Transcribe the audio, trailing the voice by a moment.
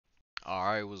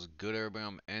Alright, was good everybody.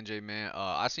 I'm NJ man.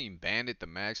 I seen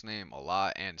Banditdamack's name a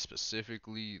lot and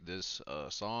specifically this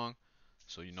song.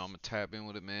 So you know I'm gonna tap in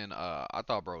with it, man. I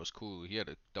thought bro was cool. He had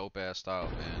a dope ass style,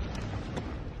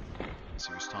 man. Let's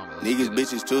see what he's talking about. Let's Niggas, get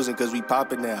it. bitches choosing cause we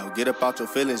poppin' now. Get up out your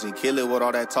feelings and kill it with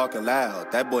all that talking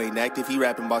loud. That boy ain't active, he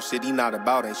rapping about shit he not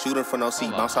about. Ain't shooting for no seat,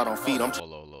 bounce out on feet. I'm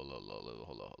Hold on.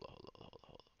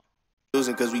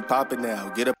 choosing cause we poppin' now.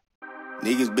 Get up.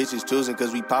 Niggas, bitches choosing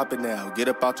cause we poppin' now. Get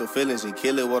up out your feelings and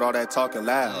kill it with all that talking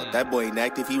loud. That boy ain't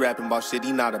active, he rapping about shit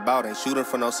he not about. Ain't shooting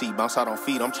for no seat, bounce out on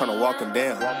feet. I'm tryna walk him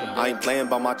down. I ain't playing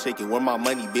by my chicken, where my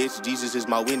money, bitch. Jesus is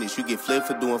my witness, you get flipped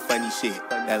for doing funny shit.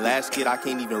 That last kid, I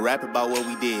can't even rap about what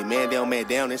we did. Man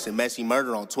down, it's a messy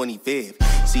murder on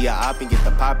 25th. See, I op and get the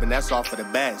poppin', that's off for the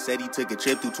bat. Said he took a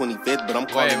trip through 25th, but I'm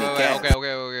calling it cat.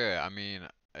 Okay. I mean,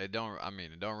 it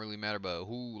don't really matter, but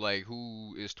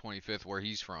who is 25th where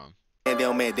he's from?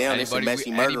 Man down, it's a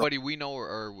messy murder. Anybody we know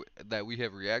or that we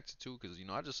have reacted to, because you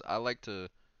know I like to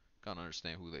kind of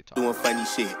understand who they talk doing about. funny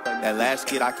shit. That last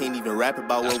kid, I can't even rap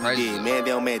about That's what we crazy, did.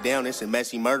 Man down, it's a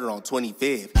messy murder on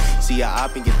 25th. See, I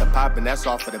op and get the poppin', that's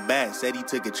off for the bat. Said he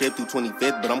took a trip through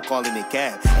 25th, but I'm calling it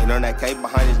cat. Ain't earn that K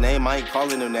behind his name, I ain't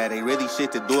calling him that. Ain't really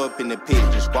shit to do up in the pit,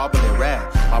 just squabble and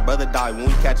rap. My brother died when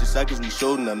we catchin' suckers, we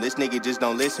shooting them. This nigga just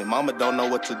don't listen, mama don't know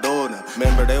what to do with him.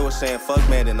 Remember they was saying fuck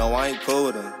man, and no, I ain't cool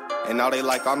with him. And now they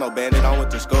like, I know Bandit, I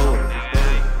went to school with him.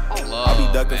 I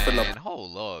be ducking for no.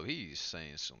 Hold up, he's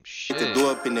saying some shit. To do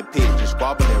up in the pit, just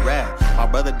squabble and rap. My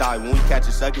brother died when we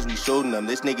catchin' suckers, we shooting them.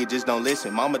 This nigga just don't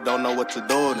listen, mama don't know what to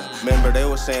do with him. Remember they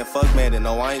was saying fuck man, and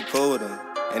no, I ain't cool with him.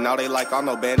 And now they like, I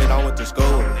know Bandit, I went to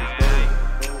school with him.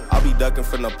 I be ducking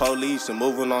from the police and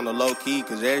moving on the low key,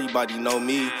 cause everybody know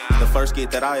me. The first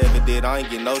skit that I ever did, I ain't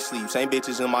get no sleep. Same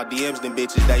bitches in my DMs, them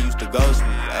bitches that used to ghost me.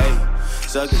 Ayy,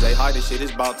 suckers, they hiding shit,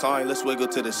 it's about time. Let's wiggle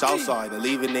to the south side and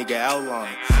leave a nigga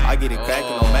outline. I get it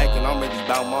cracking on Mac and I'm ready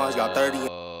bout mines, got 30.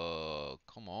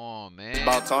 Come on, man. It's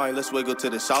about time, let's wiggle to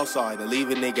the south side and leave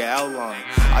a nigga outline.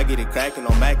 I get it cracking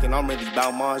on Mac and I'm ready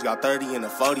bout mines, got 30 and a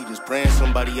 40, just praying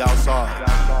somebody outside.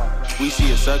 We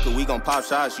see a sucker, we gon' pop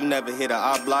shots. You never hit a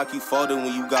eye block, you folded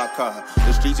when you got caught.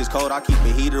 The streets is cold, I keep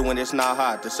a heater when it's not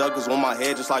hot. The suckers on my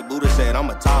head, just like Buddha said, I'm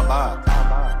a top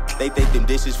high. They think them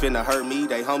dishes finna hurt me,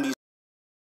 they homies.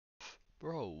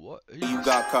 Bro, what? You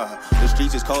got caught. The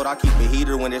streets is cold, I keep a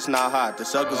heater when it's not hot. The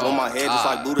suckers on my head, just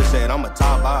like Buddha said, I'm a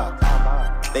top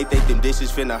high. They think them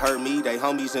dishes finna hurt me, they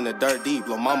homies in the dirt deep.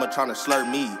 Lil' mama tryna slurp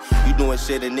me. You doing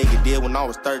shit a nigga did when I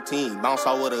was 13. Bounce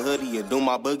out with a hoodie and do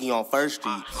my boogie on First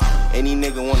Street. Any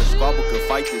nigga wanna squabble could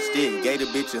fight the stick. Gave the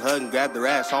bitch a hug and grabbed her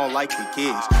ass, I don't like the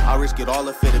kids. I risk it all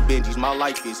up for the Benjis, my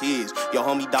life is his. Your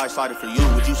homie died sliding for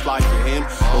you, would you slide for him?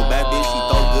 Little bad bitch, she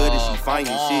throw good and she fine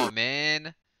as shit.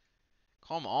 Man.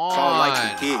 Come on. I don't like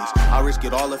the kids. I risk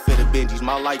it all up for the Benjis.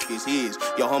 My life is his.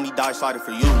 Your homie died sliding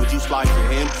for you. Would you slide for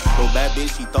him? Little bad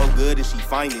bitch, she throw good and she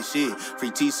fine as shit. Free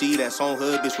TC, that's on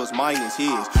hood, bitch, what's mine is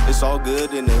his. It's all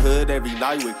good in the hood every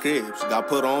night with cribs. Got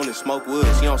put on and smoke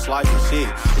woods. He don't slide for shit.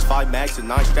 It's 5 max and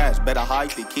 9 straps. Better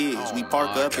hide the kids. We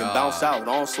park up and bounce out.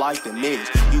 Don't slide the mids.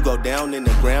 You go down in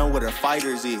the ground where the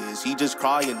fighters is. He just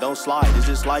cry and don't slide. It's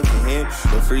just life for him.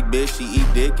 The freak bitch, she eat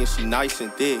dick and she nice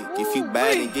and thick. If you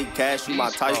bad and get cash, you my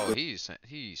type. Bro,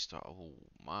 oh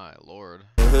my lord.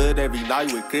 The hood every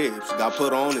night with cribs. Got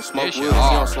put on and smoke woods. He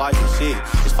don't slide the shit.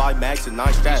 It's 5 max and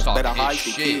 9 straps. Better hide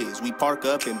the kids. We park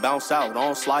up and bounce out.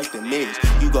 Don't slide the mids.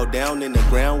 You go down in the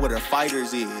ground where the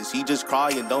fighters is. He just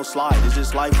cry and don't slide. It's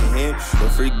just life for him. The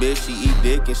freak bitch, she eat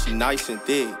dick and she nice and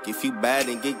thick. If you bad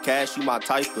and get cash, you my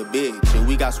type of bitch. And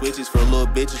we got switches for little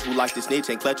bitches who like to snitch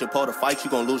and clutch and pull to fight.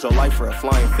 You gon' lose your life for a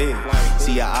flying fish.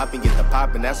 See, I op and get the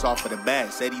poppin', that's off for the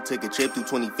bat. Said he took a trip through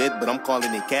 25th, but I'm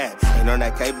calling it cat. Ain't earn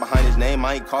that K behind his name,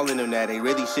 I ain't calling him that. Ain't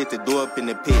really shit to do up in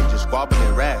the pit, just squabble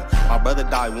and rap. My brother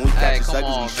died when we catchin'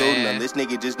 suckers, we shooting them. This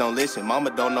nigga just don't listen,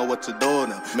 mama don't know what to do with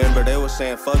him. Remember they was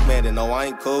saying fuck man, and no, I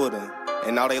ain't cool with him.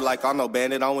 And now they like, I know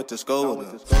Bandit, I went to school with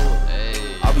him.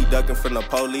 I be ducking from the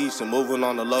police and moving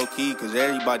on the low key, cause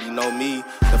everybody know me.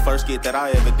 The first skit that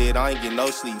I ever did, I ain't get no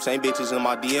sleep. Same bitches in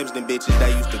my DMs, them bitches that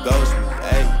used to ghost me.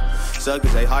 Ayy.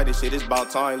 Suckers, they hiding shit, it's about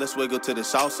time. Let's wiggle to the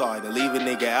south side and leave a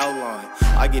nigga outline.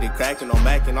 I get it cracking on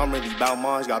Mac and I'm ready bout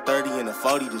mines. Got 30 and a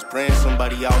 40, just praying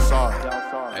somebody outside.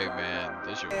 Hey man,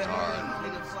 this shit was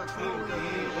hard.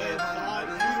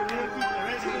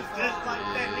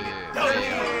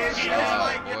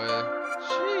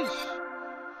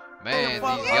 Man,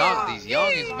 these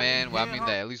youngins, man. Well, I mean,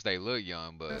 at least they look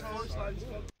young, but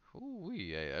ooh,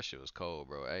 hey, that shit was cold,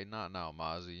 bro. Hey, not now,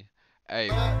 Mozzie. Hey,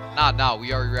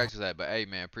 we already reacted to that, but hey,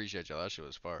 man, appreciate y'all. That shit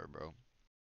was fire, bro.